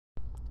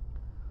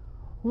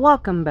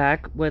Welcome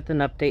back with an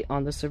update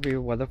on the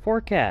severe weather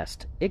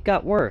forecast. It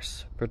got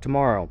worse for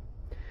tomorrow.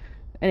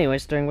 Anyway,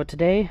 starting with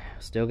today,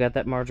 still got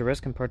that marginal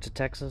risk in parts of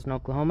Texas and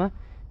Oklahoma,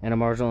 and a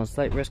marginal and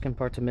slight risk in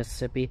parts of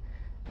Mississippi,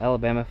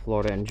 Alabama,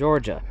 Florida, and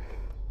Georgia.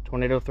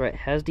 Tornado threat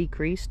has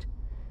decreased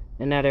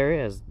in that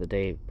area as the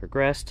day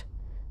progressed.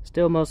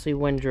 Still mostly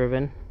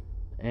wind-driven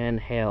and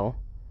hail.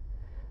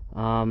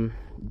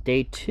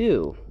 Day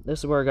 2, this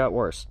is where it got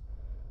worse.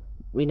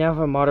 We now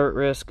have a moderate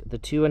risk. The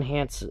 2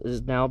 enhanced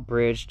is now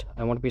bridged.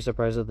 I won't be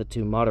surprised if the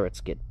 2 moderates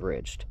get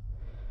bridged.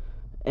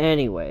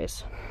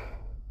 Anyways,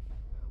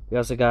 we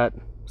also got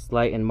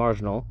slight and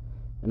marginal,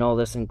 and all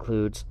this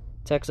includes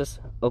Texas,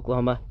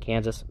 Oklahoma,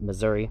 Kansas,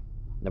 Missouri,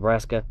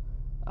 Nebraska,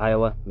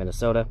 Iowa,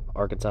 Minnesota,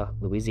 Arkansas,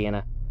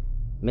 Louisiana,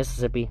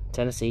 Mississippi,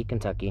 Tennessee,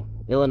 Kentucky,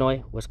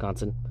 Illinois,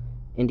 Wisconsin,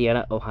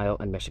 Indiana, Ohio,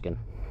 and Michigan.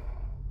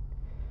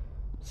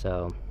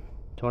 So,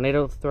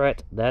 tornado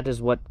threat, that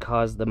is what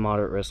caused the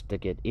moderate risk to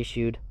get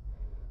issued.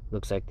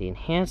 Looks like the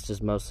enhanced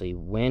is mostly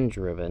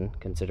wind-driven,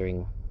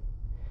 considering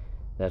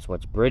that's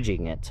what's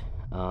bridging it.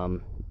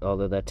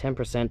 Although that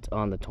 10%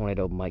 on the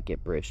tornado might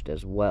get bridged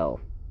as well.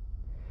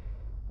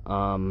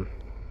 And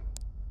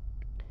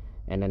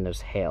then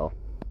there's hail.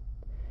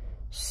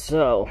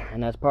 So,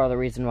 and that's part of the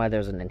reason why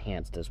there's an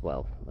enhanced as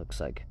well, looks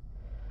like.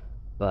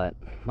 But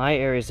my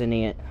area's in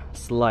the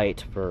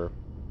slight for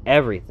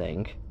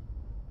everything.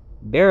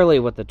 Barely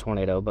with the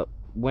tornado, but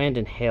wind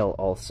and hail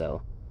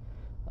also.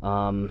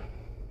 And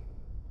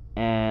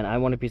I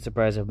wouldn't be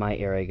surprised if my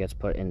area gets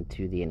put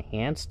into the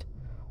enhanced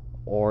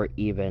or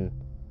even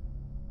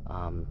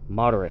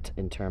moderate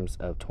in terms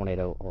of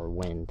tornado or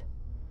wind.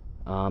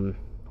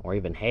 Or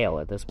even hail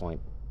at this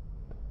point.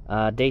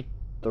 Day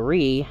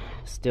 3,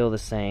 still the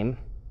same.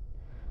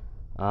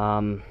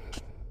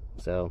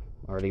 So,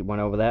 already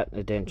went over that.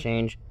 It didn't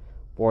change.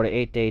 4 to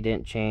 8 day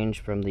didn't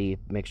change from the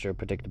mixture of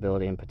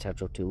predictability and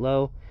potential too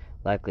low.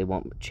 Likely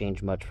won't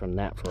change much from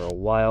that for a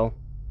while.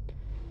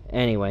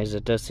 Anyways,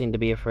 it does seem to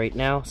be a freight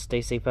now.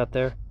 Stay safe out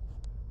there.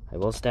 I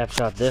will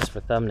snapshot this for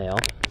thumbnail.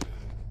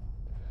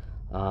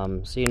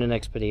 See you in the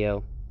next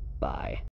video. Bye.